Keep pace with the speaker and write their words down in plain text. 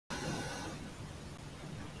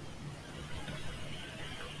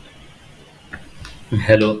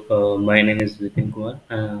Hello, my name is Vipin Kumar.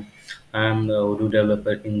 I'm the odoo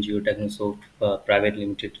developer in Geotechnosoft Private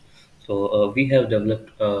Limited. We have developed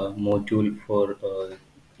a module for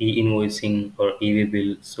e-invoicing or e-way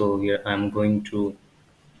bill. So here I'm going to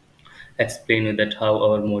explain you that how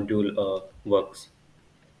our module works.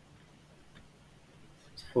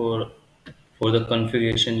 For for the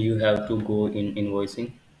configuration, you have to go in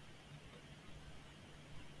invoicing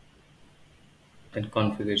and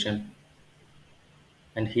configuration,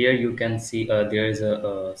 and here you can see there is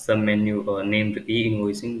a sub menu named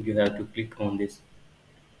e-invoicing. You have to click on this,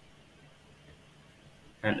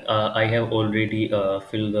 and I have already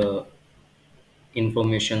filled the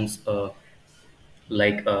informations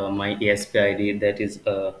like my ASP ID that is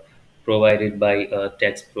provided by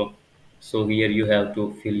Tax Pro. So here you have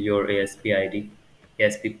to fill your ASP ID,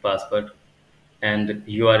 ASP password, and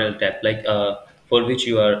URL tab, like for which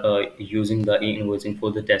you are using the e-invoicing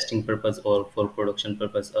for the testing purpose or for production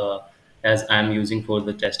purpose. As I'm using for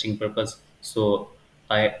the testing purpose, so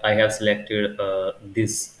I have selected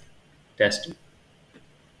this test.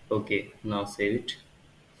 Okay, now save it.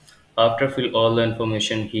 After fill all the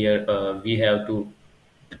information here, we have to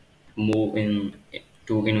move in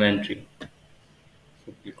to inventory.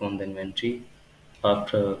 So click on the inventory.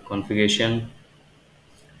 After configuration,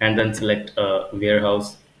 and then select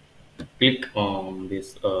warehouse. Click on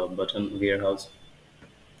this button warehouse.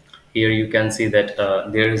 Here you can see that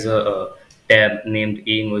there is a tab named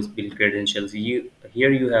e-invoice bill credentials. Here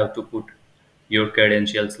you have to put your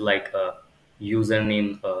credentials like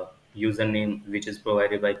username which is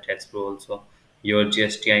provided by Tax Pro also, your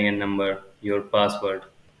GSTIN number, your password.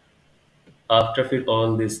 After fill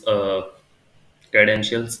all these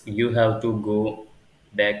credentials, you have to go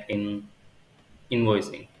back in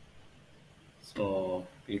invoicing. So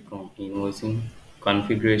click on invoicing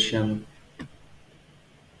configuration,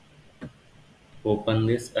 open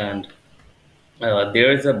this, and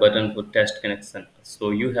there is a button for test connection.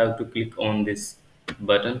 So you have to click on this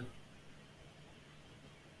button.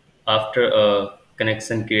 After a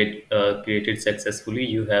connection created successfully,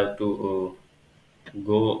 you have to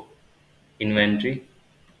go inventory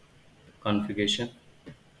configuration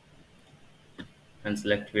and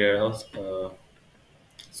select warehouse.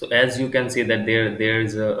 So as you can see that there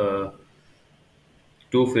is a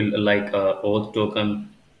to fill like auth token,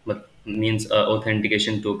 but means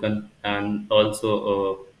authentication token, and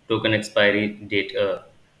also token expiry date,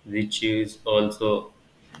 which is also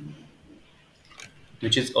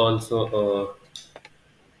which is also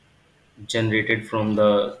generated from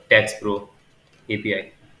the Tax Pro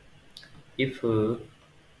API. If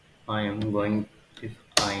I am going, if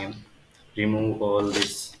I am remove all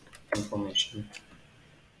this information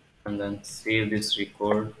and then save this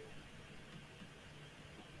record.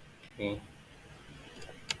 Okay.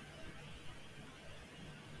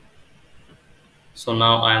 So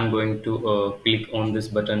now I am going to click on this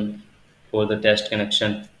button for the test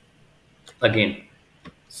connection again.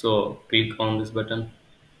 So click on this button.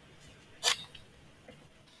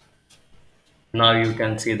 Now you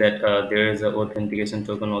can see that there is a authentication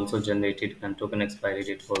token also generated and token expiry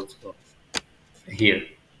date also here.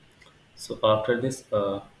 So after this,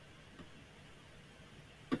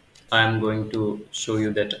 I am going to show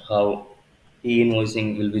you that how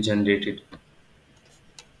e-invoicing will be generated.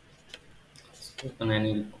 So open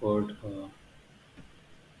any record.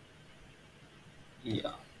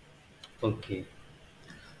 Yeah. Okay.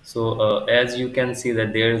 So as you can see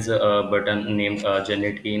that there is a button named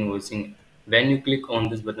generate e-invoicing. When you click on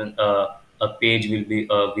this button, a page will be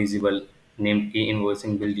visible named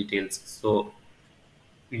e-invoicing bill details. So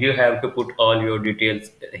you have to put all your details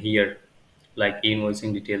here, like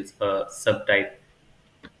invoicing details, subtype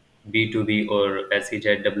B2B or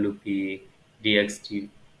SHWP, DXT,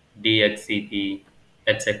 DXCP,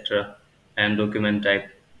 etc., and document type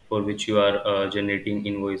for which you are generating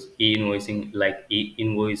invoice, e-invoicing, like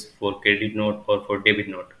e-invoice for credit note or for debit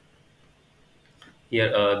note.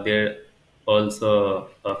 Here, there also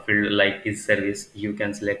a field like is service. You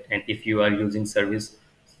can select, and if you are using service,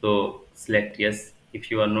 so select yes. If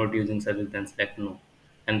you are not using service, then select no.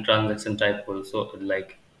 And transaction type also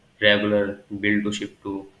like regular, bill to ship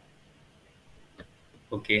to.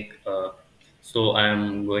 Okay, so I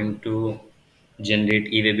am going to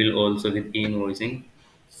generate e-way bill also with e-invoicing.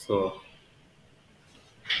 So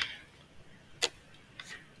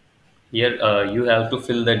here you have to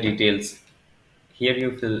fill the details. Here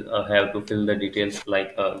you have to fill the details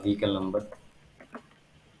like vehicle number,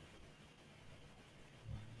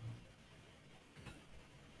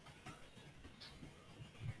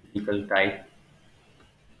 vehicle type,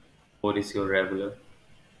 or is your regular,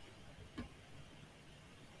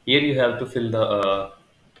 Here you have to fill the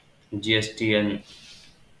GSTN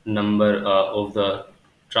number of the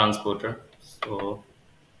transporter. So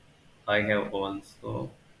I have also,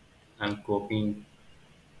 I'm copying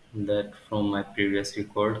that from my previous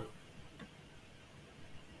record.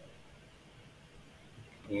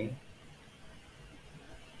 Okay,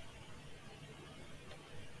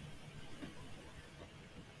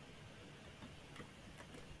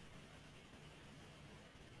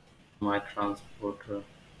 my transporter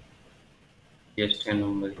GSTN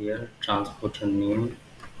number here, transporter name,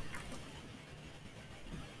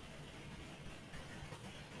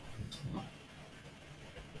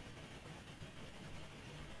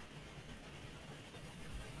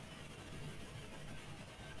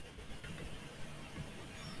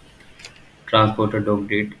 transporter dog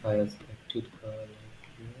date. I have selected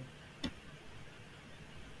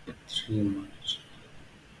like 3 months.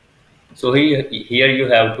 So here you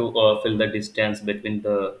have to fill the distance between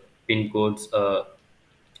the pin codes,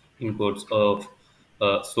 pin codes of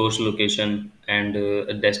source location and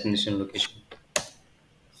destination location.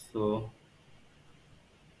 So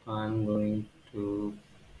I'm going to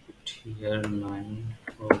put here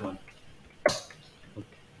 941.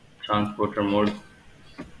 Okay. Transporter mode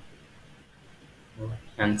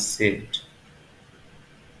and save it.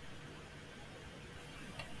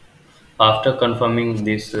 After confirming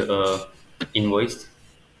this invoice,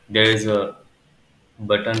 there is a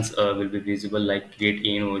buttons will be visible like create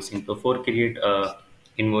e-invoicing. So for create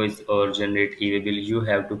invoice or generate e-bill, you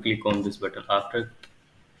have to click on this button.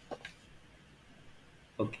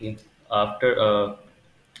 Okay, after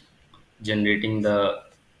generating the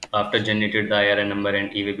after generated the IRN number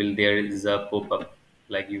and e bill, there is a pop-up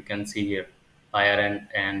like you can see here, IRN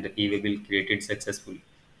and e bill created successfully.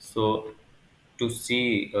 So to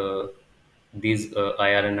see these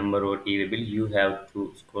IRN number or e bill, you have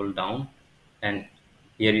to scroll down, and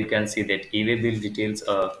here you can see that e bill details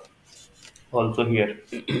are also here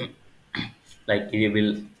like e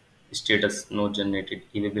bill status no generated,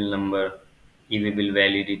 e bill number, e bill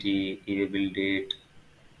validity, e bill date,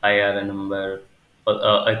 IR number,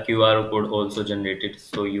 a QR code also generated.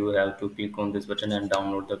 So you have to click on this button and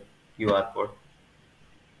download the QR code.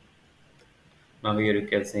 Now here you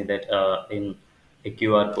can see that in a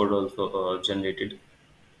QR code also generated.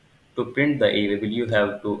 To print the e-way, you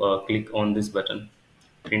have to click on this button,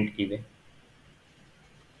 print e-way.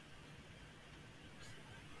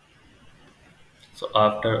 So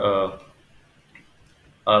after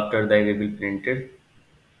the e-way will printed,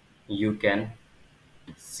 you can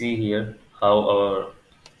see here how our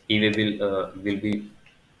e-way will be.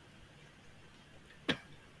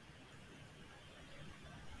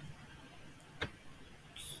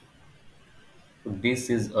 This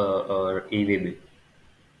is our e-way bill.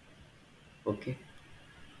 Okay.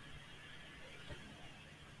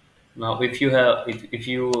 Now, if you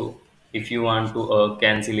want to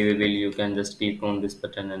cancel a bill, you can just click on this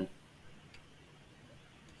button and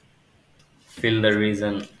fill the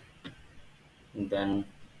reason. Then,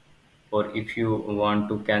 or if you want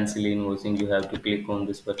to cancel invoicing, you have to click on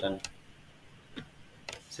this button,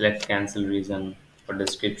 select cancel reason or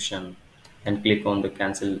description, and click on the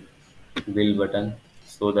cancel bill button.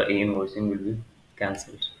 So the invoicing will be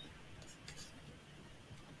cancelled.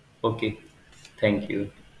 Okay, thank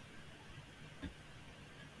you.